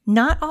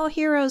Not all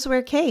heroes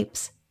wear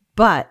capes,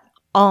 but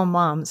all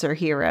moms are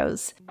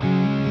heroes.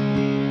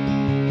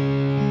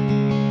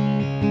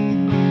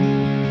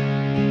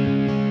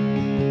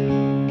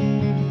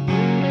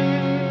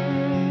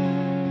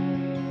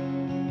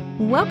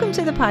 Welcome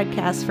to the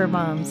podcast for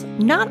moms.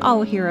 Not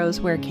all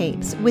heroes wear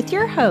capes, with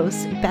your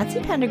hosts,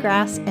 Betsy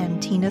Pendergrass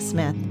and Tina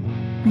Smith.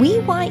 We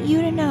want you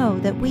to know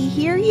that we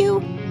hear you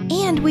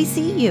and we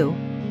see you.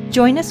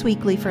 Join us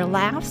weekly for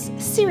laughs,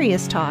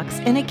 serious talks,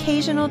 and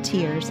occasional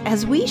tears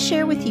as we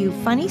share with you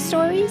funny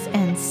stories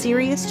and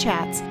serious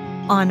chats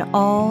on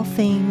all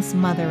things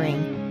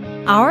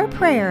mothering. Our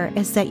prayer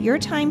is that your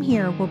time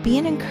here will be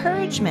an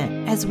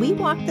encouragement as we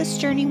walk this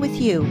journey with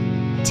you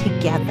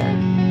together.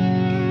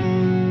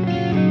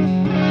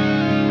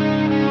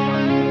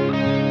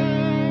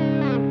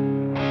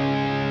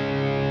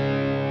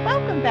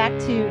 Welcome back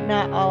to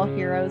Not All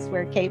Heroes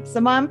Wear Capes,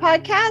 the Mom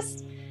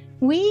Podcast.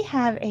 We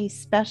have a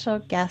special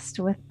guest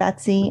with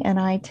Betsy and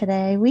I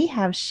today. We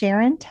have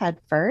Sharon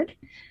Tedford,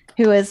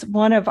 who is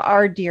one of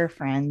our dear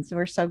friends.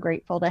 We're so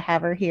grateful to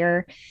have her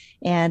here.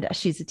 And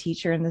she's a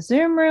teacher in the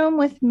Zoom room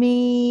with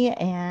me.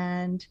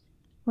 And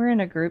we're in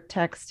a group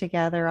text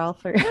together, all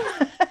three,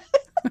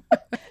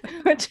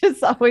 which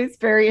is always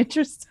very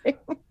interesting.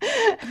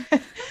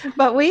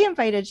 But we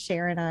invited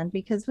Sharon on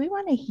because we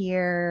want to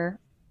hear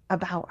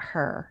about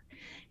her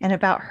and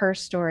about her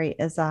story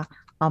as a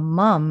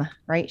mom,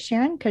 right,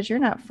 Sharon? Because you're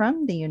not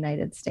from the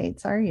United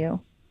States, are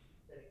you?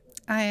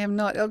 I am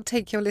not. It'll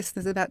take your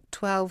listeners about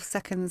 12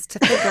 seconds to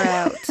figure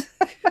out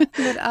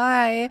that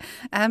I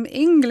am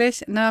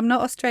English. No, I'm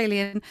not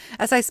Australian.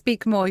 As I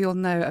speak more, you'll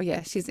know. Oh,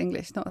 yeah, she's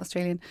English, not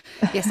Australian.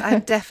 Yes,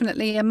 I'm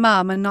definitely a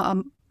mum and not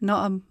a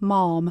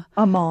mom.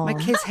 A mom. My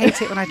kids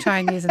hate it when I try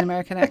and use an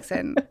American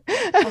accent.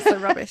 Also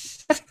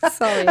rubbish.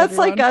 Sorry, That's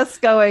everyone. like us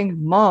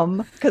going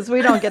mom, because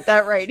we don't get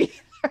that right either.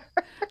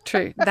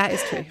 True. That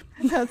is true.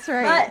 That's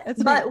right.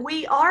 But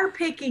we are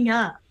picking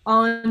up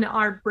on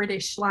our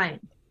British slang.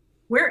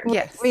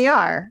 Yes. We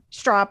are.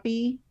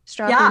 Stroppy.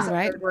 Yeah. Is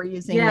right. We're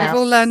using Yeah. now.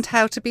 We've all learned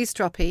how to be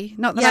stroppy.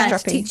 Not that I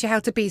have to Stroppy. teach you how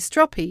to be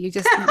stroppy. You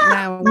just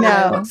now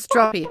know what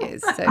stroppy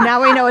is. So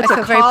Now we know what I to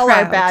feel very call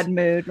our proud. bad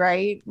mood,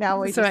 right?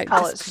 Now we That's just right,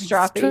 call it just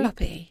stroppy.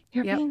 Stroppy.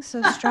 You're Yep. being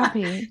so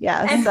stroppy.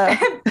 Yeah. And So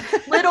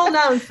little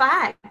known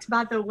fact,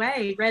 by the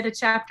way, read a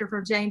chapter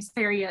from James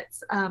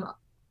Herriot's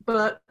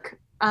book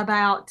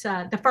about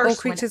the first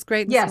All Creatures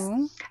Great and Yes.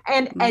 Small.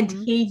 And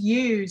he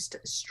used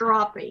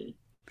stroppy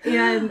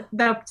in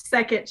the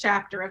second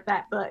chapter of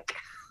that book.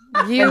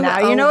 You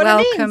now are you know what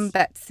it welcome, means.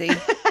 Betsy.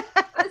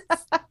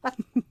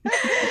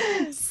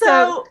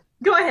 So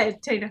go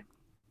ahead, Tina.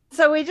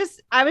 So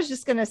I was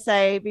just going to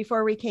say,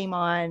 before we came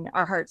on,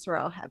 our hearts were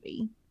all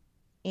heavy.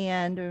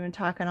 And we've been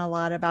talking a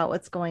lot about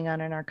what's going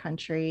on in our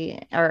country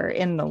or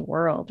in the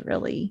world,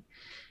 really,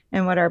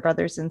 and what our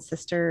brothers and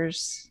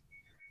sisters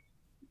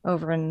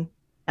over in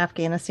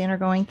Afghanistan are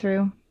going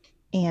through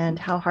and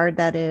how hard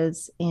that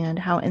is and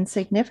how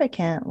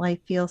insignificant life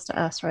feels to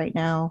us right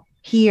now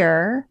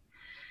here,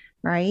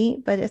 right?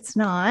 But it's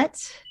not.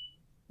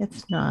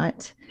 It's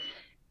not.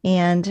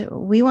 And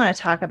we want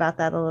to talk about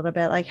that a little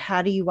bit. Like,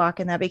 how do you walk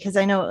in that? Because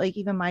I know, like,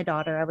 even my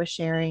daughter, I was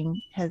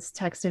sharing, has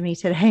texted me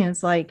today and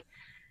it's like,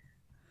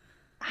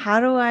 how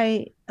do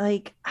I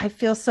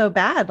feel so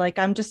bad. Like,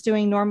 I'm just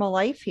doing normal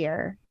life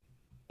here.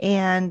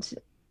 And,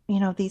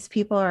 these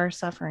people are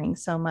suffering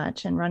so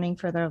much and running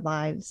for their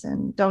lives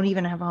and don't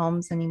even have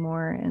homes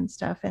anymore and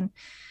stuff. And,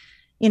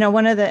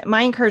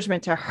 my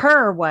encouragement to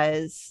her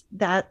was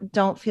that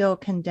don't feel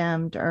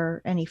condemned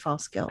or any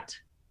false guilt,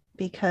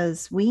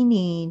 because we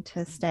need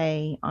to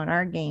stay on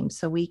our game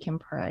so we can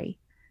pray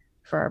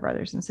for our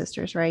brothers and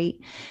sisters, right?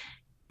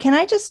 Can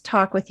I just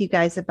talk with you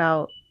guys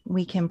about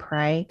we can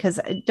pray? Because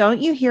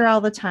don't you hear all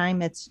the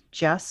time,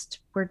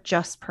 we're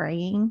just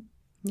praying?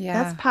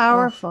 Yeah. That's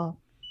powerful.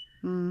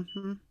 Oh.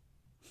 Mm-hmm.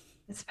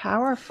 It's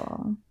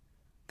powerful.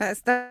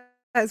 That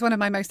is one of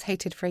my most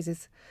hated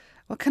phrases.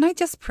 Well, can I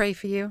just pray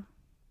for you?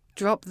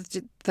 Drop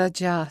the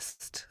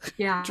just.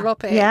 Yeah.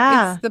 Drop it.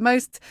 Yeah. It's the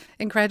most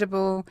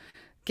incredible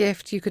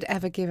gift you could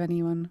ever give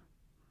anyone.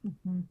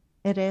 Mm-hmm.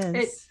 It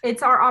is.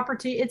 It's our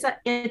opportunity.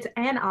 It's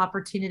an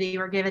opportunity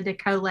we're given to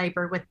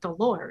co-labor with the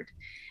Lord.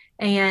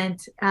 And,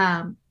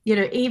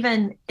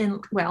 even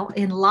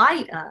in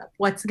light of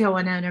what's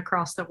going on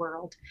across the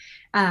world,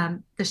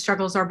 the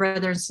struggles our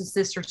brothers and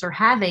sisters are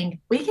having,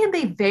 we can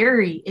be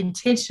very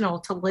intentional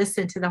to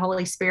listen to the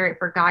Holy Spirit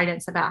for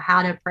guidance about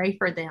how to pray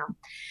for them.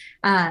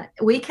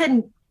 We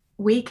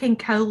can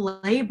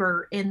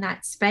co-labor in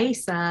that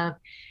space of,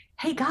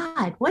 hey,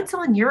 God, what's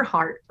on your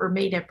heart for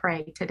me to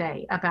pray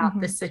today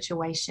about this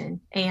situation?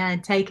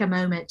 And take a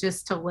moment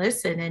just to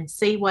listen and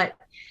see what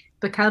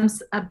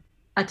becomes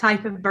a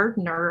type of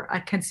burden or a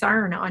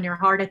concern on your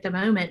heart at the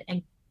moment,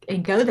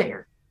 and go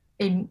there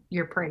in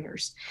your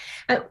prayers.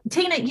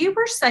 Tina, you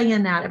were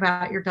saying that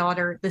about your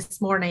daughter this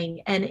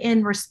morning. And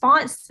in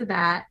response to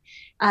that,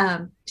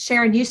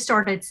 Sharon, you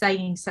started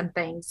saying some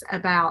things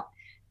about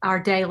our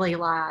daily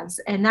lives.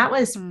 And that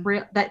was Mm.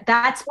 real.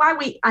 That's why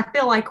I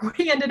feel like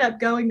we ended up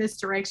going this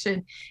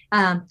direction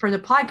for the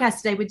podcast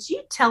today. Would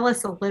you tell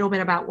us a little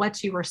bit about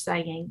what you were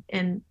saying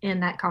in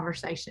that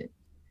conversation?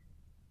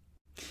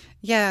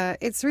 Yeah,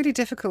 it's really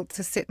difficult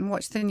to sit and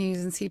watch the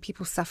news and see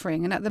people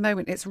suffering. And at the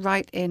moment, it's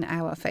right in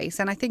our face.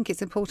 And I think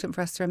it's important for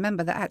us to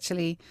remember that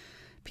actually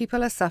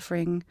people are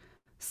suffering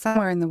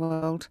somewhere in the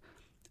world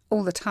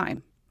all the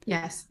time.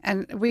 Yes.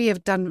 And we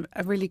have done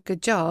a really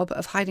good job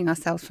of hiding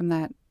ourselves from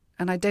that.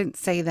 And I don't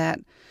say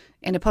that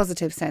in a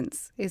positive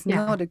sense. It's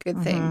not a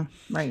good thing.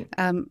 Right.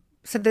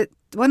 So that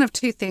one of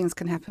two things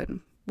can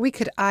happen. We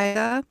could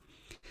either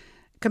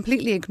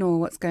completely ignore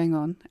what's going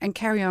on and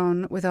carry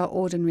on with our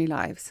ordinary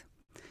lives,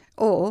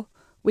 or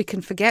we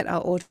can forget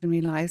our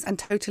ordinary lives and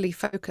totally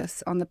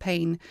focus on the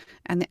pain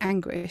and the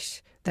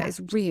anguish that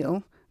is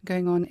real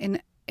going on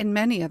in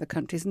many other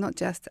countries, not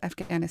just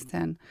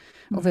Afghanistan,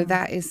 although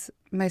that is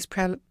most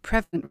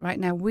prevalent right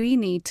now. We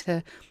need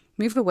to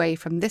move away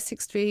from this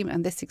extreme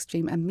and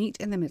meet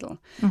in the middle.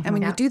 And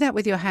when you do that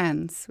with your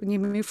hands, when you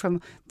move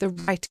from the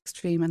right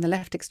extreme and the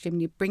left extreme,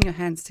 and you bring your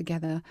hands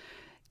together,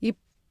 you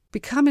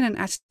become in an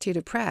attitude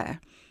of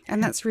prayer.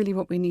 And that's really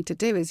what we need to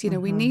do is,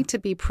 we need to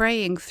be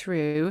praying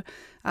through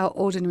our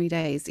ordinary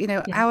days.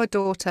 Our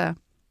daughter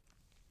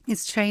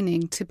is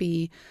training to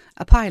be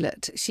a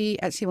pilot. She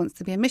actually wants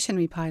to be a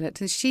missionary pilot.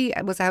 And she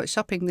was out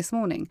shopping this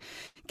morning,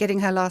 getting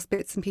her last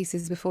bits and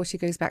pieces before she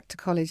goes back to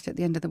college at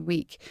the end of the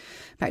week,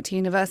 back to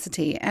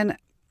university. And,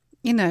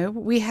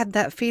 we had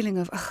that feeling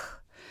of,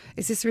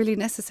 is this really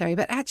necessary?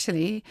 But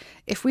actually,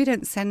 if we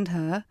don't send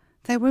her,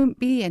 there won't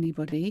be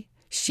anybody.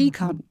 She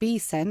can't be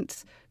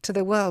sent to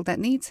the world that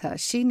needs her.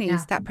 She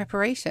needs that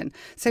preparation.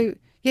 So,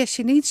 yes,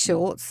 she needs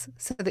shorts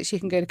so that she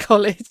can go to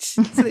college,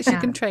 so that she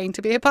can train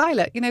to be a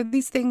pilot.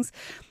 These things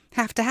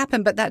have to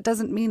happen, but that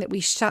doesn't mean that we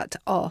shut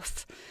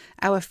off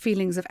our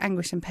feelings of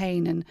anguish and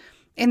pain. And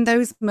in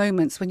those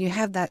moments when you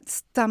have that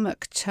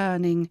stomach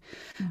churning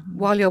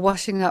while you're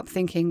washing up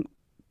thinking,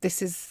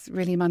 this is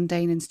really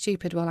mundane and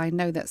stupid, well, I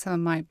know that some of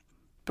my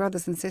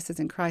brothers and sisters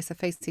in Christ are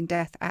facing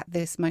death at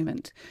this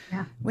moment.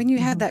 Yeah. When you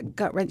have that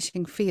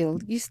gut-wrenching feel,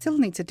 you still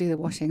need to do the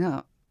washing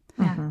up.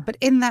 But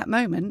in that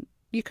moment,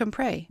 you can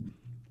pray.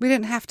 We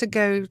don't have to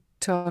go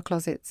to our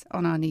closets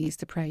on our knees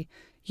to pray.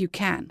 You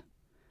can.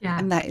 Yeah.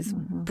 And that is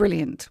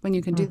brilliant when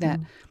you can do that.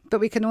 But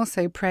we can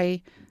also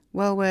pray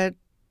while we're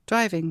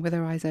driving with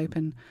our eyes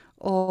open,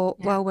 or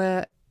while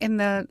we're in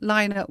the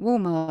line at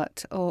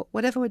Walmart, or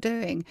whatever we're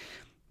doing,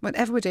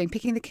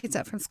 picking the kids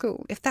up from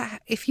school.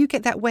 If you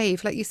get that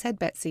wave, like you said,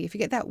 Betsy, if you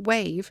get that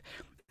wave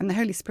and the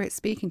Holy Spirit's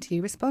speaking to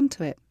you, respond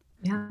to it.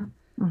 Yeah.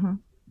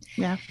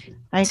 Yeah.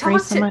 I agree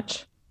so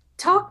much.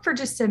 Talk for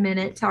just a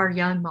minute to our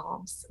young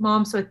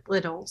moms with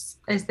littles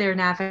as they're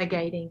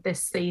navigating this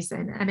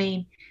season. I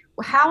mean,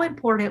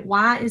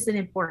 why is it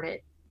important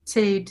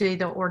to do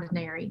the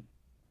ordinary?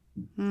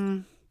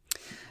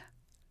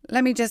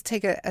 Let me just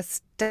take a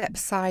step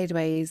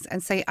sideways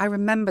and say, I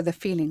remember the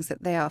feelings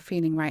that they are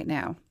feeling right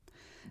now.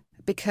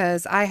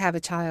 Because I have a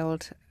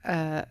child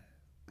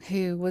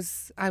who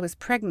I was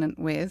pregnant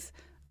with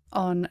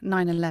on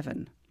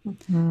 9/11.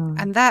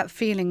 And that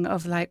feeling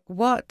of like,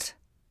 what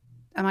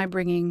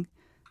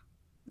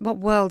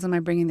world am I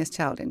bringing this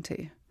child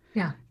into?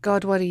 Yeah.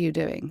 God, what are you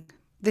doing?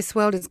 This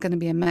world is going to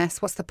be a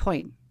mess. What's the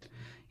point?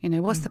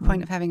 What's the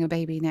point of having a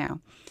baby now?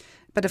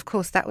 But of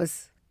course, that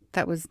was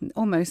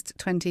almost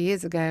 20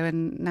 years ago,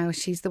 and now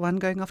she's the one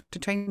going off to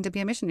train to be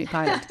a missionary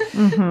pilot.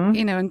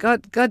 And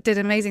God did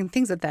amazing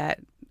things with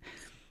that.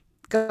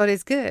 God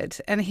is good,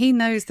 and he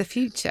knows the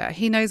future.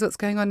 He knows what's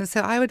going on. And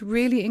so I would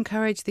really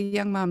encourage the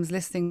young mums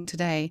listening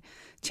today,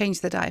 change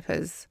the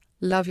diapers,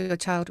 love your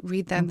child,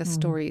 read them the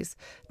stories,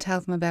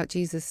 tell them about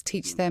Jesus,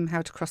 teach them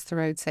how to cross the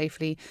road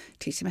safely,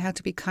 teach them how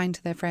to be kind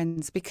to their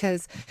friends,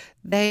 because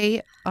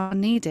they are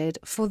needed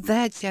for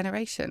their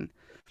generation.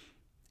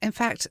 In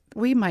fact,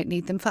 we might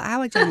need them for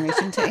our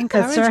generation to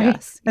encourage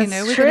us. We're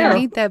going to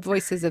need their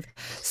voices of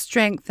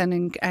strength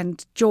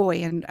and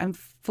joy and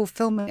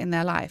fulfillment in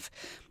their life.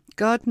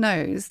 God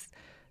knows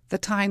the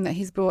time that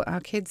he's brought our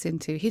kids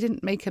into. He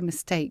didn't make a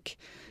mistake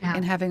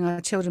in having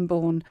our children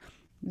born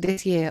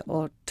this year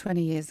or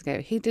 20 years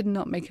ago. He did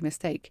not make a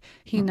mistake.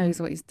 He knows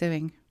what he's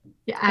doing.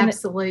 Yeah,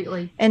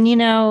 absolutely. And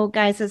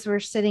guys, as we're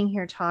sitting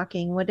here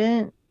talking,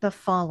 wouldn't the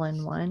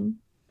fallen one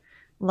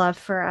love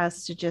for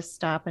us to just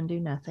stop and do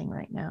nothing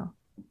right now?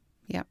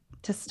 Yeah.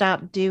 To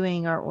stop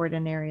doing our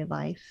ordinary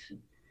life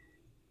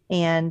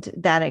and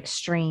that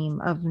extreme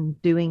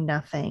of doing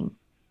nothing,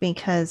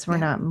 because we're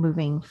not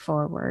moving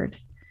forward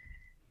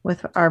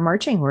with our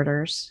marching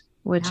orders,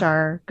 which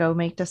are go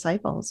make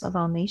disciples of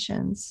all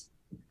nations.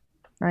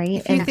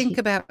 Right. If you think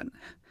about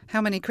how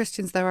many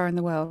Christians there are in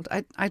the world,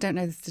 I don't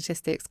know the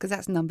statistics because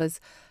that's numbers.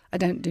 I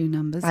don't do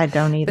numbers. I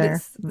don't either.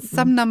 But it's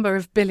some number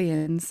of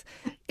billions.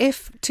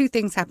 If two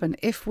things happen,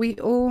 if we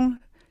all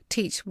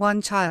teach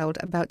one child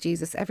about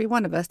Jesus, every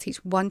one of us teach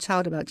one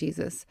child about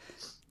Jesus,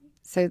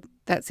 so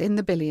that's in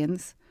the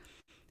billions.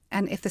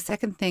 And if the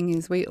second thing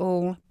is we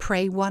all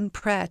pray one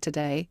prayer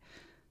today,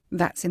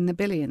 that's in the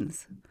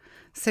billions.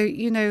 So,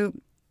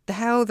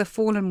 how the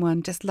fallen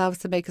one just loves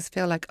to make us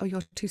feel like, oh,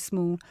 you're too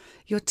small,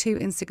 you're too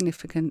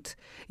insignificant,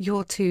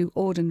 you're too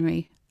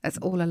ordinary. That's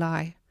all a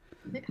lie.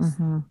 Yes.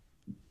 Mm-hmm.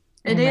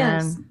 It Amen.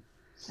 is.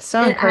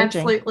 So It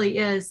encouraging. absolutely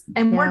is.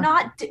 And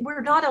Yeah.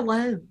 we're not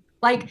alone.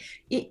 Like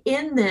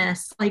in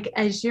this, like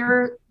as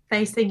you're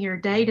facing your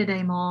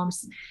day-to-day,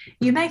 moms,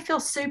 you may feel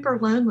super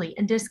lonely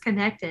and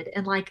disconnected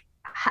and like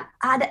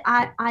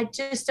I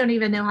just don't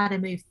even know how to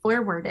move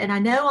forward. And I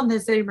know on the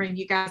Zoom room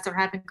you guys are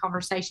having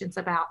conversations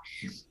about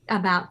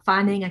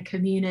finding a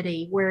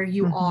community where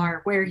you Mhm.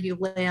 are, where you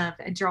live,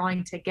 and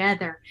drawing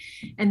together.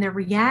 And the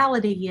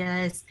reality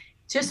is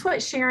just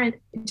what Sharon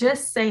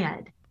just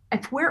said.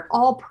 If we're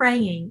all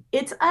praying,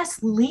 it's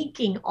us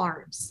linking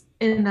arms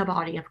in the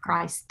body of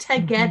Christ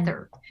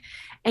together.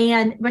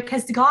 And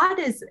because God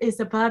is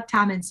above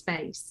time and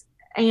space.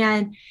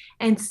 And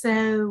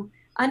so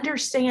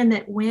understand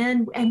that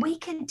and we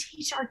can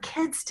teach our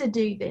kids to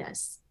do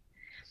this.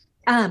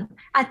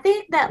 I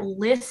think that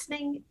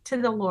listening to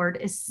the Lord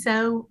is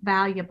so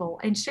valuable.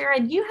 And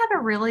Sharon, you have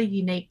a really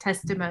unique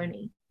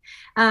testimony.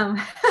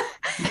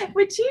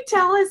 Would you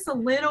tell us a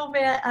little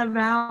bit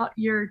about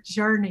your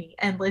journey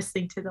and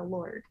listening to the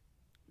Lord?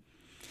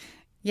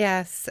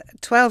 Yes,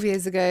 12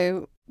 years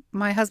ago,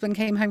 my husband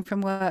came home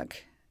from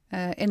work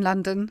in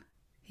London.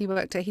 He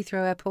worked at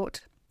Heathrow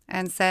Airport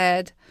and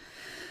said,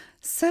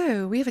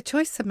 so we have a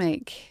choice to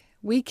make.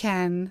 We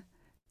can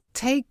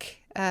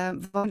take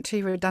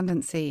voluntary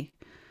redundancy.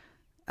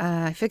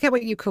 I forget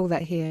what you call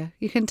that here.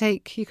 You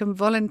can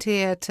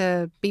volunteer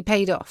to be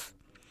paid off.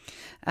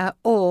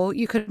 Or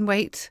you can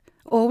wait,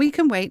 or we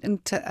can wait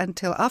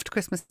until after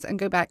Christmas and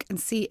go back and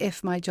see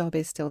if my job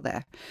is still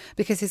there.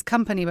 Because his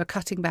company were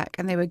cutting back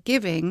and they were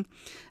giving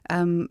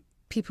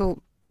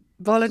people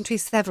voluntary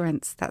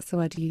severance. That's the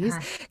word you use.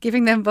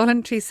 Giving them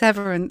voluntary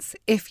severance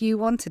if you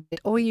wanted it.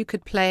 Or you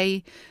could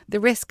play the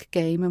risk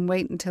game and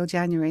wait until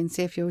January and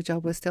see if your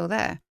job was still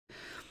there.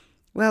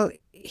 Well,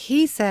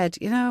 he said,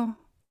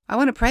 I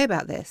want to pray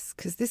about this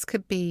because this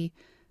could be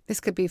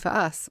for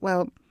us.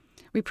 Well,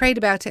 we prayed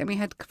about it and we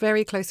had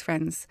very close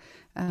friends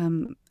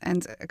and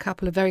a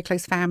couple of very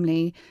close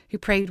family who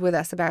prayed with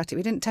us about it.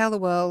 We didn't tell the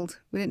world.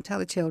 We didn't tell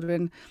the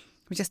children.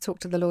 We just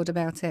talked to the Lord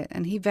about it.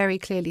 And he very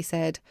clearly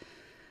said,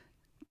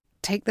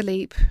 take the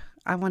leap.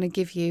 I want to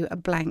give you a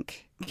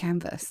blank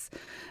canvas.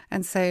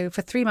 And so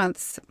for 3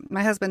 months,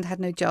 my husband had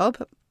no job,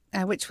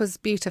 which was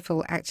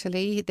beautiful,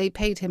 actually. They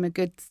paid him a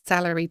good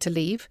salary to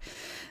leave,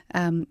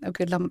 a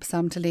good lump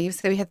sum to leave.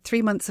 So we had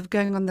 3 months of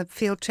going on the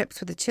field trips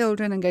with the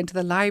children and going to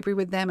the library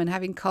with them and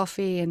having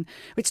coffee, and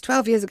which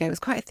 12 years ago was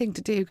quite a thing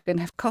to do, and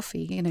have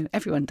coffee.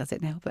 Everyone does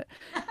it now, but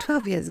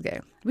 12 years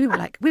ago, we were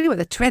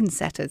the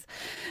trendsetters.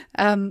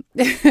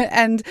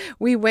 And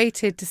we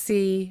waited to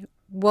see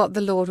what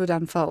the Lord would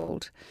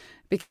unfold,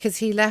 because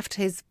he left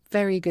his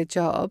very good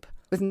job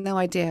with no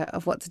idea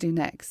of what to do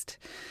next.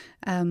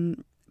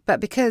 But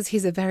because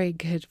he's a very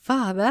good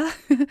father,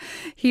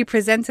 he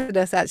presented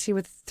us actually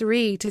with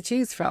 3 to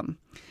choose from.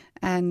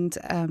 And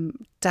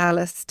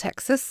Dallas,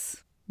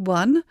 Texas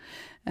won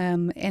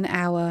in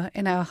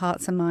our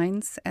hearts and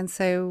minds. And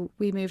so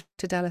we moved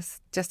to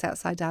Dallas, just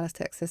outside Dallas,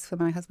 Texas, for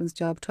my husband's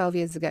job 12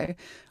 years ago,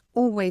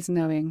 always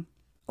knowing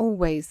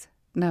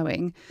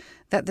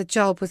that the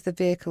job was the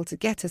vehicle to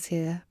get us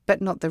here,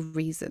 but not the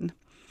reason.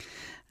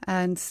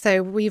 And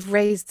so we've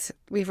raised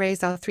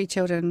our 3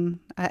 children.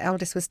 Our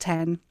eldest was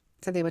 10.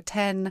 So they were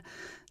 10,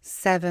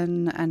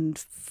 7 and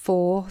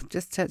 4,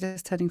 just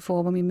turning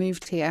 4 when we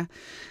moved here.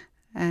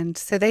 And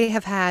so they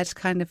have had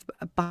kind of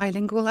a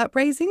bilingual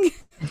upraising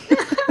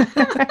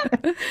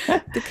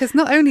because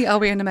not only are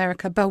we in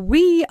America, but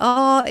we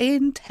are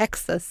in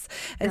Texas.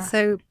 And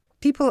so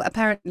people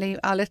apparently,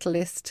 our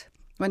littlest,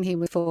 when he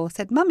was 4,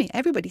 said, Mummy,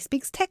 everybody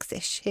speaks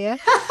Texish here.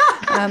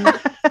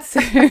 So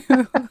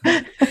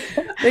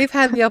they've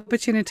had the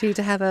opportunity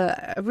to have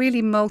a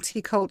really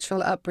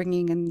multicultural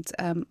upbringing and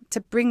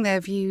to bring their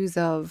views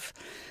of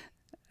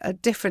a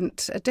different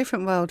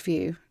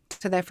worldview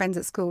to their friends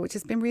at school, which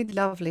has been really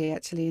lovely,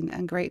 actually,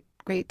 and great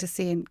to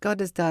see. And God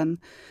has done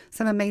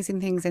some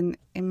amazing things in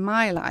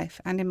my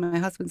life and in my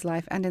husband's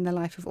life and in the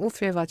life of all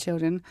 3 of our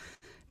children,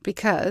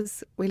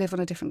 because we live on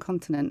a different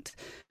continent.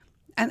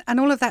 And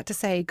all of that to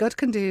say, God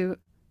can do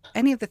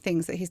any of the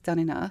things that he's done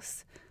in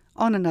us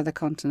on another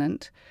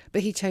continent,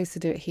 but he chose to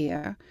do it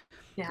here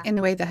in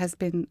a way that has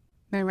been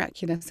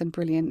miraculous and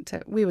brilliant.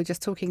 We were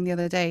just talking the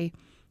other day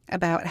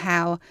about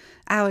how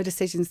our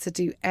decisions to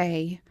do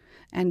A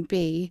and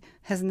B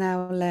has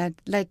now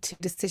led to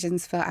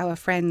decisions for our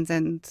friends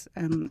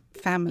and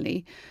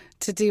family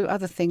to do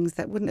other things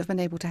that wouldn't have been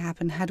able to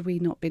happen had we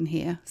not been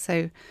here.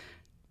 So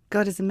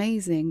God is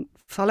amazing.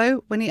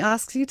 Follow when he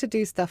asks you to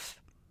do stuff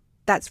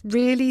that's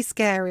really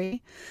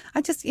scary.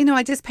 I just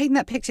paint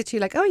that picture to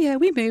you like, oh yeah,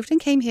 we moved and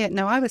came here.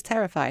 No, I was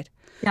terrified.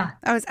 Yeah.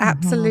 I was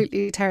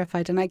absolutely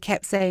terrified. And I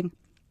kept saying,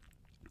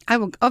 I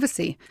will,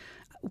 obviously,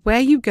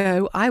 where you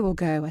go, I will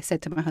go, I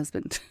said to my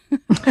husband.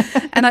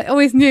 And I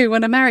always knew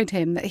when I married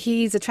him that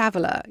he's a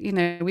traveller.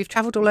 We've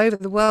travelled all over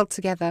the world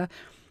together.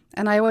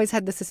 And I always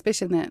had the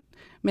suspicion that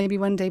maybe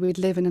one day we'd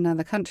live in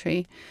another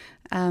country.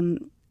 But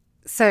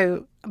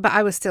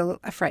I was still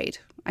afraid.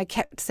 I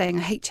kept saying,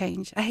 I hate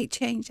change, I hate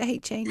change, I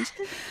hate change.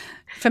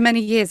 For many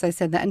years I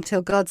said that,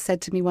 until God said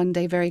to me one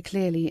day very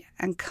clearly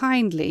and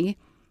kindly,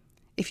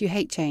 if you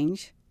hate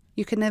change,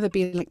 you can never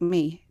be like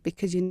me,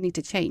 because you need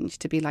to change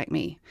to be like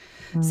me.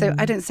 So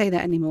I don't say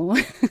that anymore.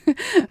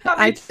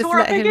 I just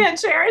let him again,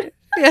 Sharon.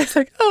 Yeah, it's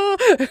like, oh.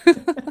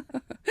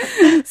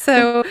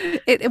 So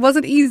it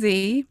wasn't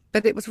easy,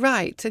 but it was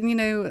right. And, you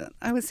know,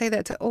 I would say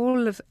that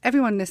to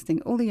everyone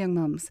listening, all the young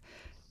mums,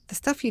 the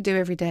stuff you do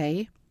every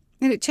day,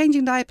 you know,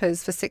 changing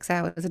diapers for 6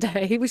 hours a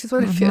day, which is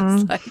what it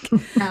feels like,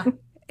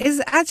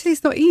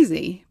 it's not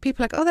easy.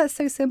 People are like, oh, that's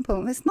so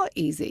simple. It's not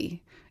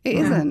easy. It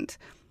isn't.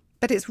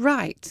 But it's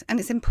right, and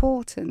it's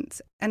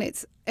important, and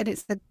it's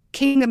a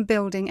kingdom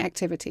building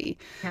activity.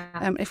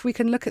 If we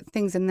can look at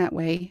things in that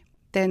way,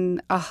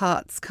 then our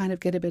hearts kind of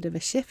get a bit of a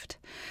shift,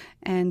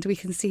 and we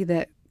can see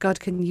that God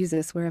can use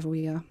us wherever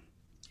we are.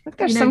 I think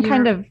there's some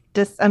kind of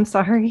I'm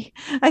sorry.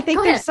 I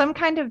think there's some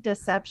kind of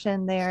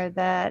deception there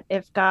that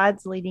if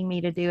God's leading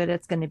me to do it,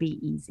 it's going to be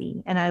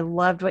easy. And I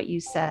loved what you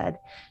said.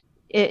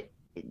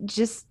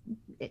 It's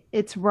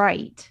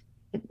right.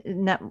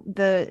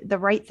 The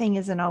right thing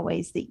isn't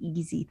always the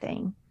easy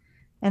thing.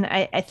 And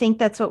I think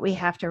that's what we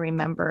have to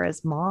remember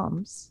as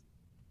moms.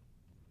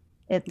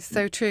 It's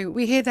so true.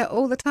 We hear that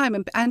all the time.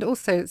 And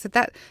also, so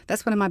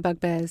that's one of my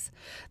bugbears,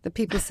 that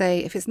people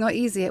say, if it's not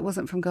easy, it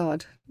wasn't from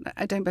God.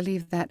 I don't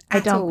believe that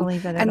at all. I don't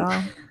believe it at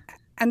all.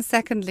 And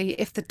secondly,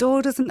 if the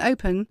door doesn't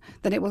open,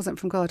 then it wasn't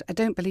from God. I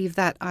don't believe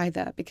that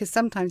either, because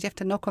sometimes you have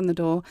to knock on the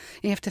door,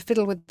 and you have to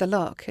fiddle with the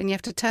lock, and you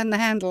have to turn the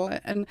handle.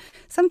 And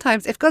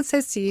sometimes if God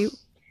says to you,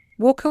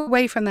 walk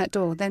away from that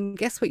door, then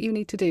guess what you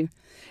need to do?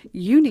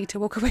 You need to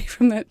walk away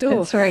from that door.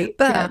 That's right.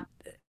 But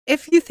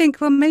if you think,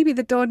 well, maybe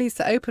the door needs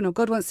to open, or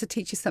God wants to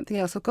teach you something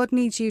else, or God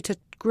needs you to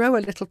grow a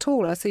little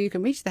taller so you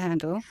can reach the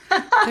handle,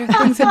 there are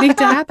things that need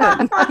to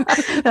happen.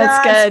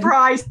 That's good.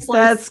 Priceless.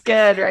 That's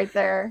good right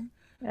there.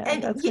 Yeah,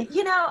 and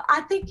you know,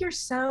 I think you're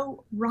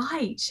so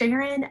right,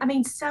 Sharon. I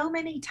mean, so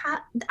many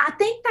times, I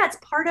think that's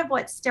part of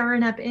what's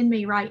stirring up in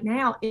me right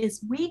now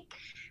is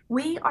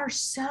we are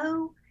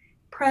so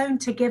prone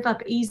to give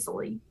up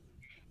easily,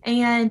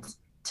 and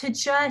to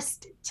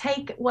just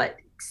take what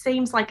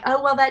seems like,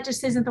 oh, well, that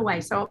just isn't the way,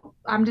 so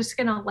I'm just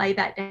going to lay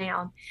that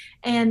down,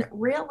 and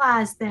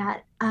realize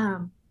that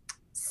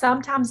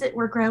sometimes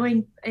we're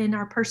growing in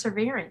our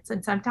perseverance,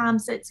 and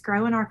sometimes it's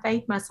growing our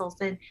faith muscles,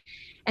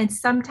 and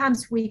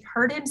sometimes we've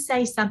heard him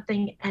say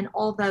something, and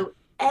although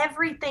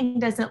everything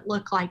doesn't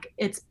look like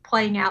it's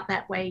playing out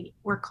that way,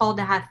 we're called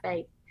to have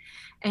faith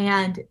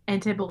and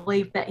to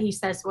believe that he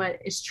says what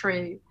is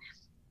true.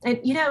 And,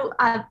 you know,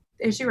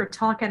 as you were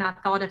talking, I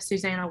thought of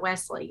Susanna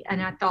Wesley,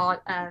 and I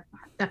thought of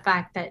the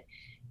fact that,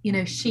 you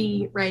know,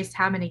 she raised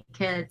how many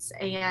kids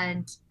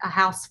and a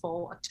house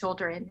full of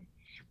children,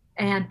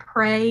 and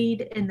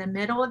prayed in the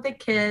middle of the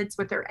kids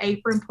with her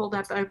apron pulled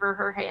up over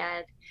her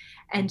head.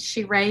 And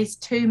she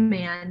raised 2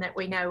 men that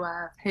we know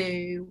of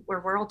who were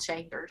world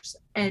changers.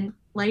 And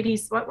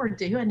ladies, what we're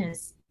doing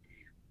is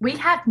we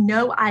have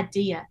no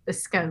idea the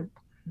scope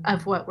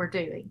of what we're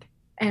doing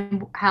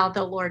and how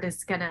the Lord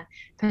is going to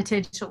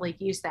potentially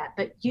use that.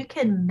 But you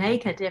can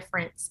make a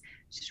difference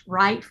just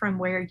right from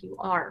where you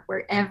are,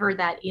 wherever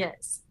that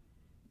is.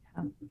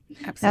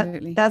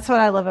 Absolutely. That's what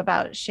I love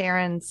about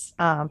Sharon's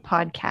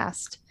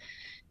podcast,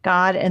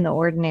 God in the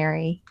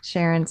Ordinary.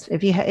 Sharon's,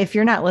 if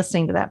you're not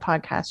listening to that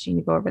podcast, you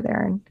need to go over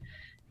there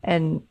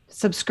and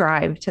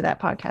subscribe to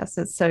that podcast.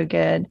 It's so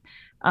good.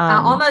 I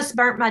almost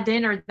burnt my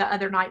dinner the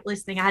other night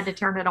listening. I had to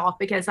turn it off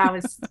because I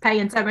was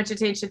paying so much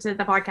attention to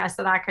the podcast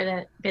that I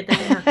couldn't get the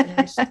dinner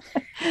finished.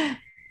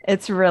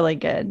 It's really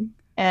good.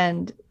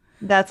 And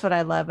that's what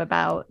I love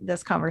about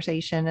this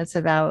conversation. It's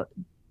about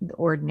the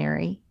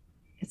ordinary.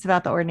 It's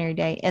about the ordinary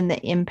day and the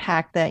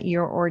impact that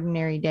your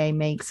ordinary day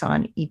makes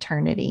on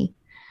eternity.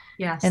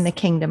 Yes. And the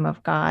kingdom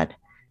of God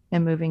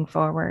and moving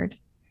forward.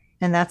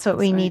 And that's what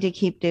we need to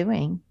keep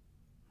doing.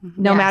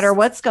 No matter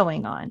what's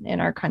going on in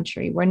our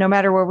country, no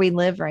matter where we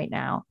live right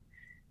now,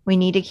 we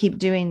need to keep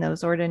doing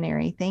those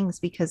ordinary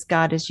things because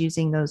God is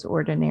using those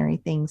ordinary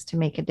things to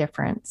make a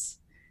difference.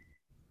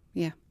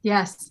 Yeah.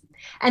 Yes.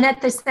 And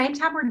at the same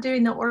time we're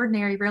doing the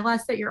ordinary,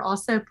 realize that you're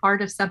also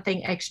part of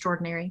something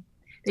extraordinary,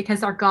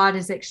 because our God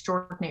is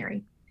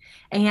extraordinary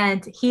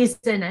and he's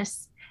in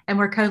us and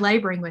we're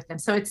co-laboring with him.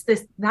 So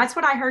that's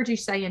what I heard you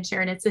saying,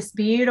 Sharon. It's this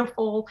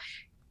beautiful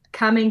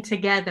coming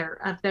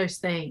together of those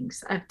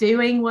things, of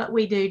doing what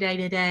we do day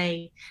to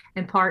day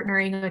and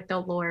partnering with the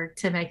Lord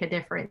to make a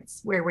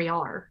difference where we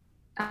are.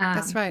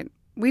 That's right.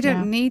 We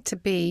don't need to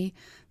be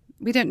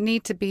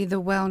the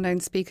well-known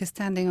speaker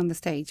standing on the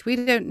stage. We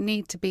don't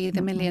need to be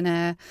the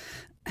millionaire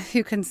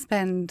who can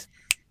spend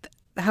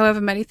however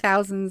many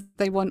thousands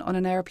they want on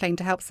an airplane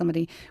to help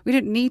somebody. We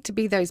don't need to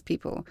be those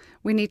people.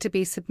 We need to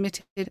be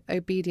submitted,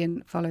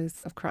 obedient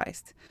followers of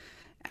Christ.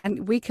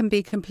 And we can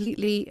be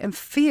completely and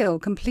feel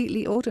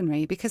completely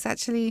ordinary, because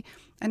actually,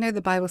 I know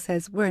the Bible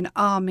says we're an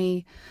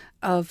army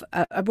of,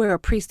 we're a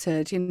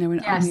priesthood, we're an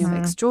army of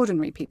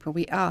extraordinary people.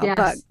 We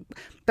are,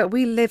 but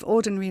we live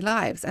ordinary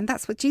lives. And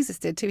that's what Jesus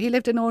did too. He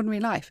lived an ordinary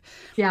life.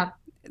 Yeah.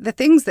 The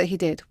things that he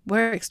did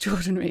were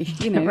extraordinary,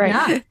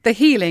 Right. The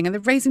healing and the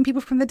raising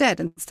people from the dead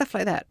and stuff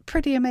like that.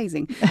 Pretty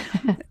amazing.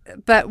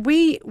 But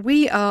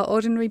we are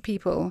ordinary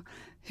people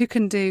who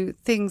can do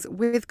things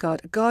with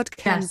God. God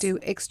can do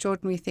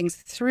extraordinary things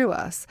through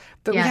us,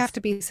 but we have to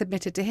be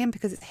submitted to him,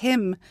 because it's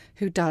him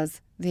who does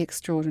the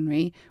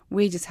extraordinary.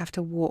 We just have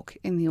to walk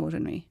in the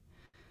ordinary.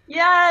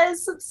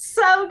 Yes,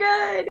 so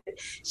good.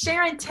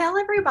 Sharon, tell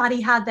everybody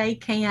how they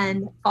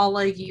can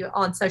follow you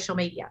on social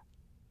media.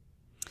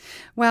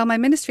 Well, my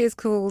ministry is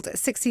called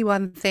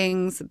 61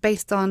 Things,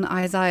 based on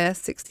Isaiah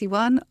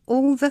 61.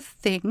 All the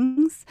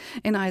things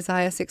in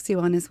Isaiah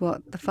 61 is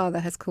what the Father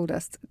has called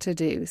us to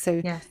do.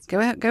 So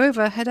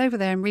head over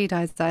there and read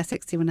Isaiah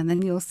 61, and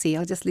then you'll see.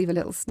 I'll just leave a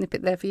little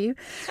snippet there for you.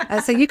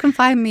 So you can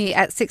find me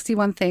at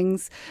 61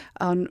 Things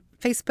on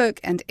Facebook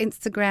and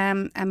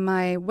Instagram, and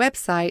my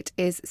website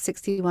is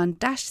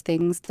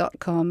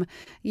 61-things.com.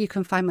 You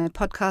can find my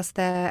podcast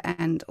there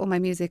and all my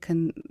music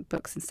and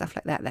books and stuff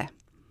like that there.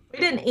 We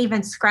didn't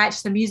even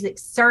scratch the music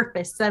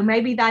surface. So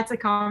maybe that's a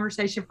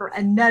conversation for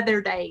another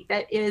day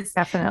that is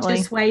definitely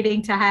just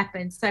waiting to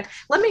happen. So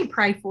let me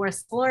pray for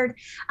us. Lord,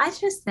 I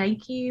just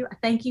thank you. I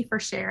thank you for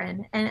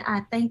Sharon. And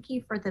I thank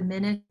you for the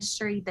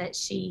ministry that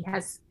she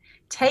has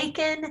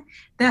taken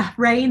the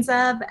reins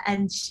of,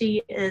 and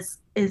she is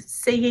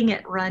seeing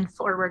it run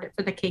forward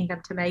for the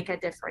kingdom to make a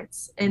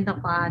difference in the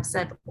lives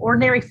of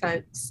ordinary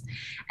folks.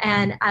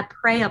 And I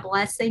pray a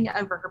blessing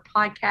over her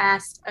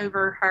podcast,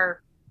 over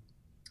her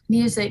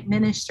music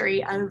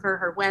ministry, over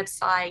her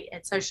website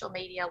and social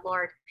media.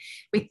 Lord,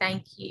 we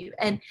thank you.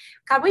 And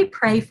God, we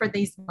pray for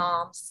these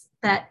moms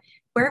that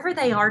wherever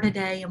they are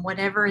today and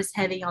whatever is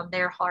heavy on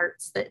their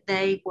hearts, that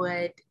they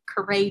would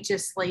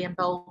courageously and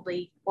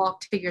boldly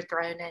walk to your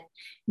throne and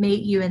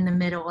meet you in the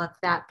middle of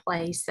that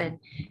place, and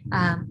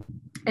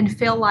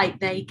feel like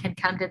they can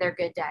come to their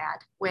good dad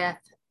with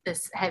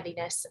this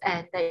heaviness,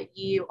 and that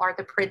you are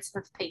the Prince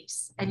of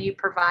Peace, and you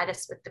provide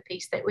us with the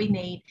peace that we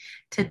need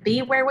to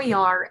be where we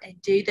are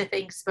and do the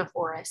things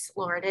before us,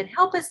 Lord, and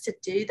help us to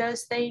do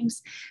those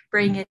things,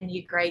 bringing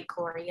you great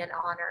glory and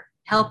honor.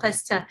 Help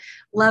us to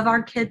love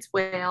our kids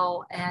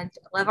well and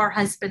love our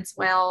husbands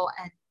well,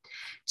 and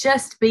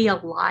just be a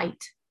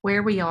light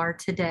where we are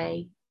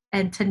today,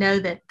 and to know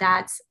that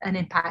that's an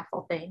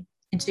impactful thing.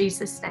 In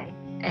Jesus'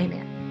 name,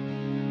 amen.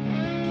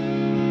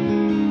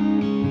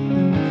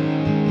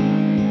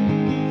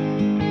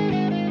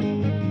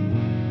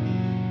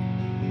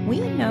 We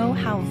know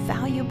how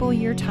valuable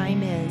your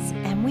time is,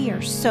 and we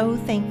are so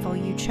thankful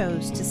you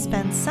chose to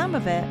spend some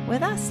of it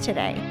with us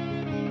today.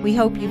 We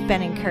hope you've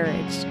been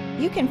encouraged.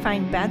 You can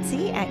find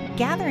Betsy at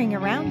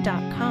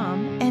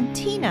gatheringaround.com and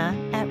Tina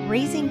at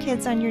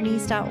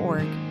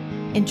raisingkidsonyourknees.org.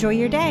 Enjoy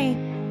your day,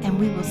 and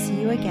we will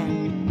see you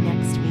again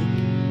next week.